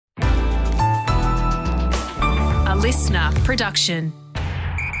listener production.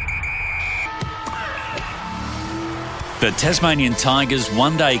 The Tasmanian Tigers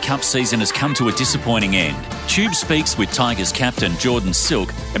one-day cup season has come to a disappointing end. Tube speaks with Tigers captain Jordan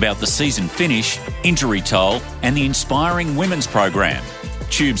Silk about the season finish, injury toll and the inspiring women's program.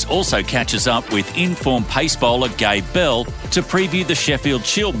 Tubes also catches up with in-form pace bowler Gabe Bell to preview the Sheffield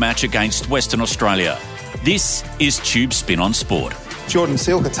Shield match against Western Australia. This is Tube Spin on Sport. Jordan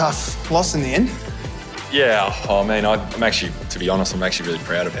Silk, a tough loss in the end. Yeah, I mean, I'm actually, to be honest, I'm actually really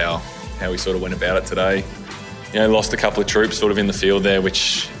proud of how we sort of went about it today. You know, lost a couple of troops sort of in the field there,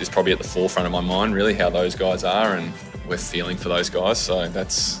 which is probably at the forefront of my mind, really, how those guys are, and we're feeling for those guys. So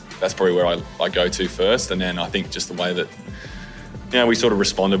that's probably where I go to first. And then I think just the way that, you know, we sort of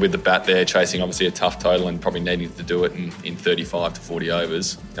responded with the bat there, chasing obviously a tough total and probably needing to do it in 35 to 40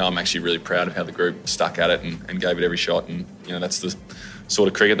 overs. I'm actually really proud of how the group stuck at it and gave it every shot. And, you know, that's the sort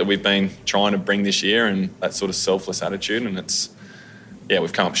of cricket that we've been trying to bring this year, and that sort of selfless attitude. And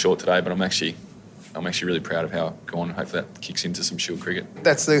we've come up short today, but I'm actually really proud of how it's gone. Hopefully that kicks into some Shield cricket.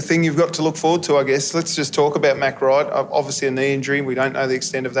 That's the thing you've got to look forward to, I guess. Let's just talk about Mac Wright. Obviously a knee injury. We don't know the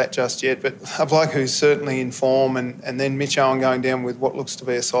extent of that just yet, but a bloke who's certainly in form, and then Mitch Owen going down with what looks to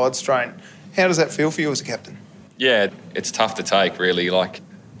be a side strain. How does that feel for you as a captain? Yeah, it's tough to take, really. I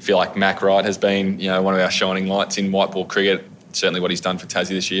feel like Mac Wright has been, you know, one of our shining lights in white ball cricket. Certainly what he's done for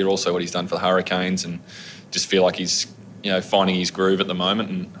Tassie this year, also what he's done for the Hurricanes, and just feel like he's, you know, finding his groove at the moment,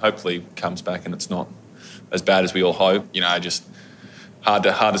 and hopefully comes back and it's not as bad as we all hope. You know, just hard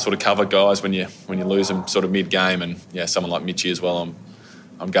to sort of cover guys when you lose them sort of mid-game. And yeah, someone like Mitchie as well,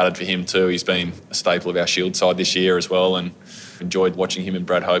 I'm gutted for him too. He's been a staple of our Shield side this year as well, and enjoyed watching him and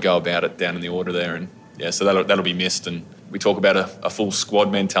Brad Hope go about it down in the order there. And yeah, so that'll be missed. And we talk about a full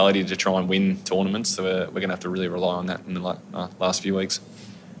squad mentality to try and win tournaments, so we're going to have to really rely on that in the last few weeks.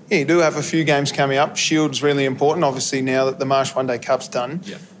 Yeah, you do have a few games coming up. Shield's really important, obviously, now that the Marsh One Day Cup's done.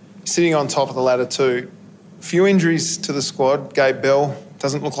 Yeah. Sitting on top of the ladder too. Few injuries to the squad. Gabe Bell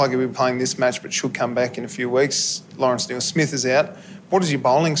doesn't look like he'll be playing this match, but should come back in a few weeks. Lawrence Neil-Smith is out. What does your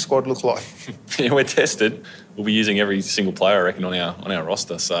bowling squad look like? Yeah, we're tested. We'll be using every single player, I reckon, on our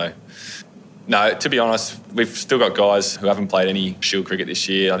roster. So, no, to be honest, we've still got guys who haven't played any Shield cricket this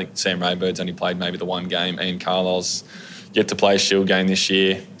year. I think Sam Raybird's only played maybe the one game. Ian Carlisle's yet to play a Shield game this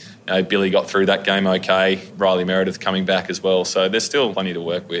year. You know, Billy got through that game okay. Riley Meredith coming back as well. So there's still plenty to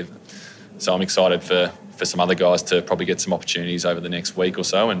work with. So I'm excited for some other guys to probably get some opportunities over the next week or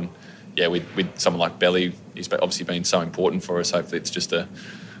so. And yeah, with someone like Belly, he's obviously been so important for us. Hopefully it's just a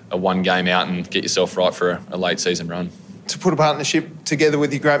one game out and get yourself right for a late season run. To put a partnership together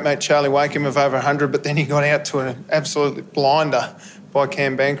with your great mate Charlie Wakeham of over 100, but then he got out to an absolute blinder by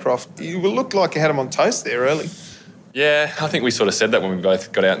Cam Bancroft. You looked like you had him on toast there early. Yeah, I think we sort of said that when we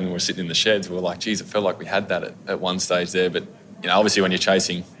both got out and we were sitting in the sheds. We were like, geez, it felt like we had that at one stage there. But, you know, obviously when you're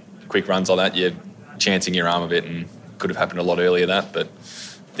chasing quick runs like that, you're chancing your arm a bit, and could have happened a lot earlier that. But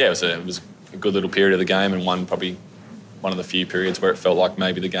yeah, it was a good little period of the game, and probably one of the few periods where it felt like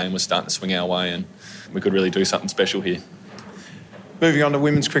maybe the game was starting to swing our way and we could really do something special here. Moving on to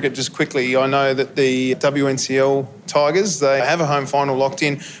women's cricket just quickly, I know that the WNCL Tigers, they have a home final locked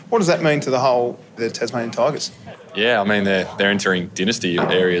in. What does that mean to the Tasmanian Tigers? Yeah, I mean, they're entering dynasty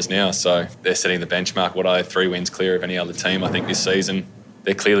areas now, so they're setting the benchmark. What are they, 3 wins clear of any other team, I think, this season.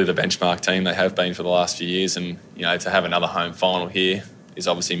 They're clearly the benchmark team. They have been for the last few years, and, you know, to have another home final here is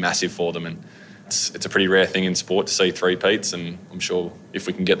obviously massive for them, and it's a pretty rare thing in sport to see three-peats, and I'm sure if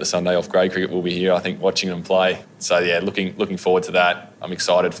we can get the Sunday off grade cricket, we'll be here, I think, watching them play. So, yeah, looking forward to that. I'm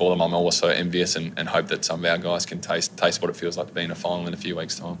excited for them. I'm also envious and hope that some of our guys can taste what it feels like to be in a final in a few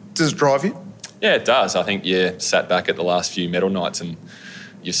weeks' time. Does it drive you? Yeah, it does. I think you sat back at the last few medal nights and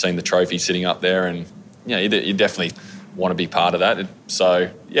you've seen the trophy sitting up there, and, you know, you definitely want to be part of that. So,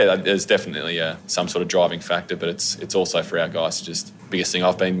 yeah, there's definitely some sort of driving factor, but it's also for our guys. Just the biggest thing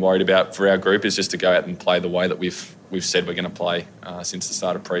I've been worried about for our group is just to go out and play the way that we've said we're going to play since the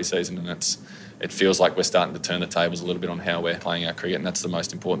start of pre-season, and it feels like we're starting to turn the tables a little bit on how we're playing our cricket, and that's the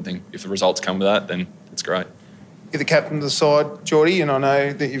most important thing. If the results come with that, then it's great. You're the captain of the side, Geordie, and I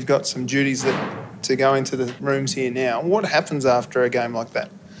know that you've got some duties to go into the rooms here now. What happens after a game like that?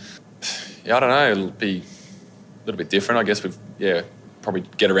 Yeah, I don't know. It'll be a little bit different. I guess probably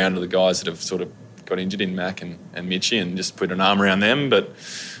get around to the guys that have sort of got injured in Mac and Mitchie and just put an arm around them. But,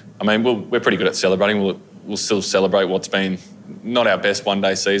 I mean, we're pretty good at celebrating. We'll still celebrate what's been not our best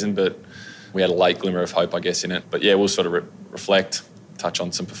one-day season, but we had a late glimmer of hope, I guess, in it. But, yeah, we'll sort of reflect, touch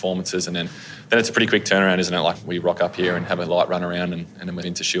on some performances, and then it's a pretty quick turnaround, isn't it? Like, we rock up here and have a light run around and then we're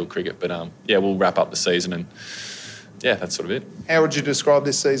into Shield cricket. But, yeah, we'll wrap up the season and, yeah, that's sort of it. How would you describe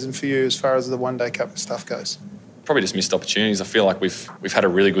this season for you as far as the one-day cup stuff goes? probably just missed opportunities. I feel like we've had a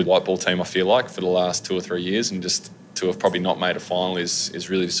really good white ball team, I feel like, for the last 2 or 3 years, and just to have probably not made a final is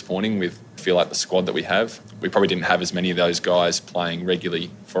really disappointing. I feel like the squad that we have, we probably didn't have as many of those guys playing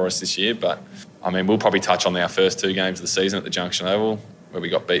regularly for us this year, but I mean, we'll probably touch on our first 2 games of the season at the Junction Oval, where we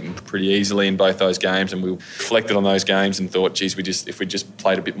got beaten pretty easily in both those games, and we reflected on those games and thought, geez, if we just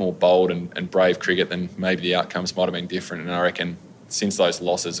played a bit more bold and brave cricket, then maybe the outcomes might have been different. And I reckon since those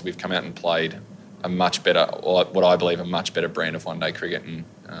losses, we've come out and played a much better, or what I believe a much better brand of one-day cricket. And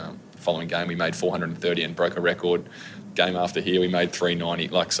following game, we made 430 and broke a record. Game after here, we made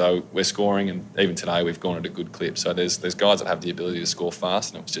 390. So we're scoring, and even today we've gone at a good clip. So there's guys that have the ability to score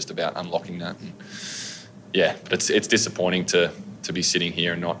fast, and it was just about unlocking that. And yeah, but it's disappointing to be sitting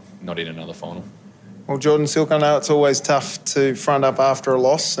here and not in another final. Well, Jordan Silk, I know it's always tough to front up after a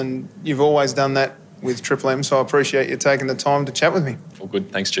loss, and you've always done that with Triple M, so I appreciate you taking the time to chat with me. All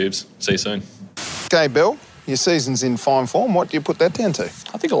good. Thanks, Tubes. See you soon. Okay, Bill, your season's in fine form. What do you put that down to?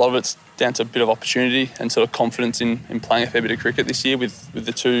 I think a lot of it's down to a bit of opportunity and sort of confidence in playing a fair bit of cricket this year with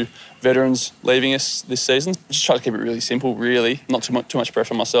the 2 veterans leaving us this season. Just try to keep it really simple, really. Not too much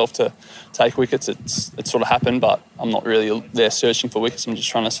pressure on myself to take wickets. It's sort of happened, but I'm not really there searching for wickets. I'm just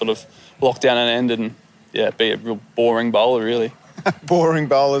trying to sort of lock down an end and, be a real boring bowler, really. Boring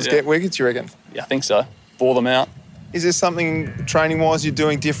bowlers get wickets, you reckon? Yeah, I think so. Bore them out. Is there something training-wise you're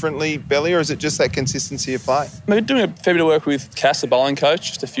doing differently, Belly, or is it just that consistency of play? We're doing a fair bit of work with Cass, the bowling coach,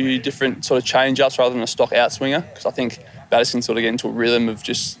 just a few different sort of change-ups rather than a stock outswinger, because I think batters can sort of get into a rhythm of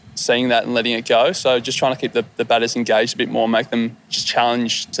just seeing that and letting it go. So just trying to keep the batters engaged a bit more, make them just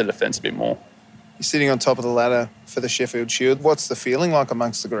challenge to defence a bit more. You're sitting on top of the ladder for the Sheffield Shield. What's the feeling like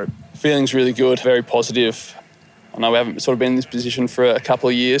amongst the group? Feeling's really good, very positive. I know we haven't sort of been in this position for a couple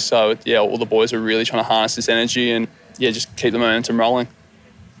of years, so all the boys are really trying to harness this energy and just keep the momentum rolling.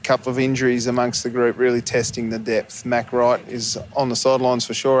 A couple of injuries amongst the group really testing the depth. Mac Wright is on the sidelines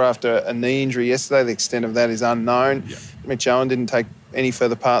for sure after a knee injury yesterday. The extent of that is unknown. Yeah. Mitch Owen didn't take any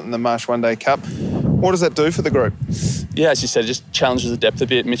further part in the Marsh One Day Cup. What does that do for the group? Yeah, as you said, it just challenges the depth a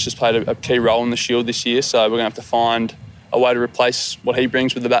bit. Mitch has played a key role in the Shield this year, so we're going to have to find a way to replace what he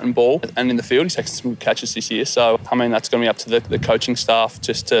brings with the bat and ball. And in the field, he's taken some good catches this year. So, that's going to be up to the coaching staff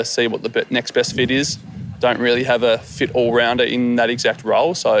just to see what the next best fit is. Don't really have a fit all-rounder in that exact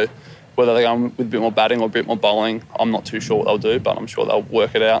role. So whether they go with a bit more batting or a bit more bowling, I'm not too sure what they'll do, but I'm sure they'll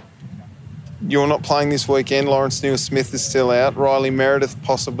work it out. You're not playing this weekend. Lawrence Neil-Smith is still out. Riley Meredith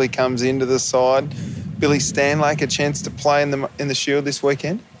possibly comes into the side. Billy Stanlake a chance to play in the Shield this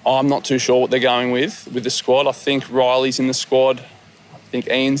weekend? I'm not too sure what they're going with the squad. I think Riley's in the squad. I think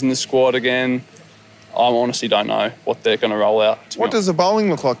Ian's in the squad again. I honestly don't know what they're going to roll out. What does the bowling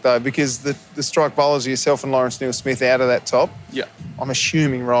look like, though? Because the strike bowlers, yourself and Lawrence Neil-Smith, out of that top. Yeah. I'm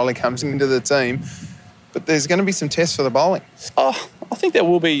assuming Riley comes into the team. But there's going to be some tests for the bowling. I think there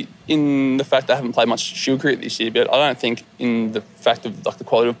will be in the fact they haven't played much Shield cricket this year, but I don't think in the fact of the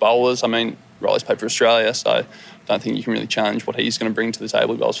quality of bowlers. I mean, Riley's played for Australia, so I don't think you can really challenge what he's going to bring to the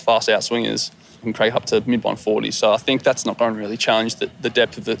table. He bowls fast outswingers and crank up to mid-140s. So I think that's not going to really challenge the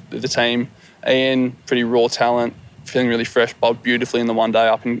depth of the team. Ian, pretty raw talent, feeling really fresh, bowled beautifully in the one day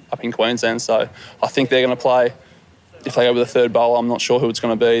up in Queensland. So I think they're going to play. If they go with a third bowler, I'm not sure who it's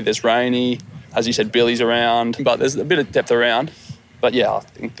going to be. There's Rainey. As you said, Billy's around. But there's a bit of depth around. But I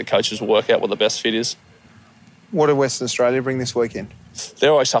think the coaches will work out what the best fit is. What do Western Australia bring this weekend?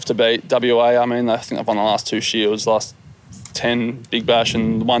 They're always tough to beat. WA, I think they've won the last 2 Shields, last 10 Big Bash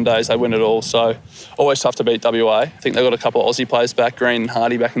and one days they win it all. So always tough to beat WA. I think they've got a couple of Aussie players back, Green and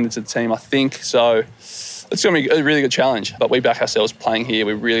Hardy back into the team, I think. So it's going to be a really good challenge. But we back ourselves playing here.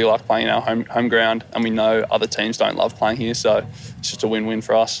 We really like playing in our home ground, and we know other teams don't love playing here. So it's just a win-win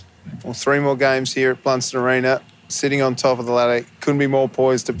for us. Well, 3 more games here at Blunston Arena. Sitting on top of the ladder, couldn't be more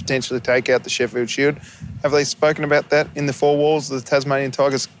poised to potentially take out the Sheffield Shield. Have they spoken about that in the 4 walls of the Tasmanian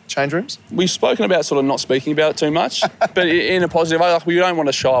Tigers change rooms? We've spoken about sort of not speaking about it too much, but in a positive way. We don't want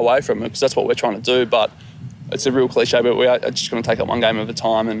to shy away from it because that's what we're trying to do, but it's a real cliche, but we are just going to take it one game at a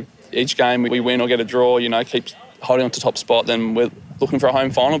time, and each game we win or get a draw, keep holding on to top spot, then we're looking for a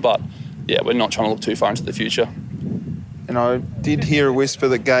home final, but we're not trying to look too far into the future. And I did hear a whisper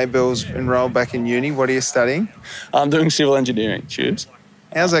that Gabe Bell's enrolled back in uni. What are you studying? I'm doing civil engineering, Tubes.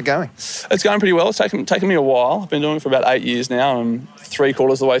 How's that going? It's going pretty well. It's taken me a while. I've been doing it for about 8 years now. I'm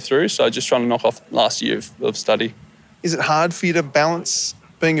 3/4 of the way through, so just trying to knock off last year of study. Is it hard for you to balance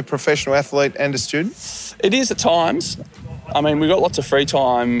being a professional athlete and a student? It is at times. We've got lots of free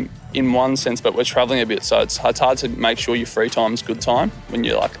time in one sense, but we're travelling a bit, so it's hard to make sure your free time's good time when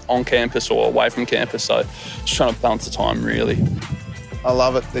you're on campus or away from campus. So just trying to balance the time, really. I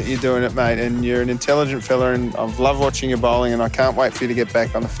love it that you're doing it, mate, and you're an intelligent fella, and I've loved watching you bowling, and I can't wait for you to get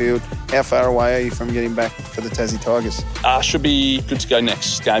back on the field. How far away are you from getting back for the Tassie Tigers? Should be good to go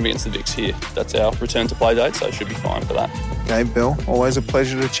next game against the Vicks here. That's our return to play date, so it should be fine for that. Okay, Bill, always a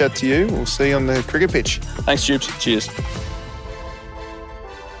pleasure to chat to you. We'll see you on the cricket pitch. Thanks, Tubes. Cheers.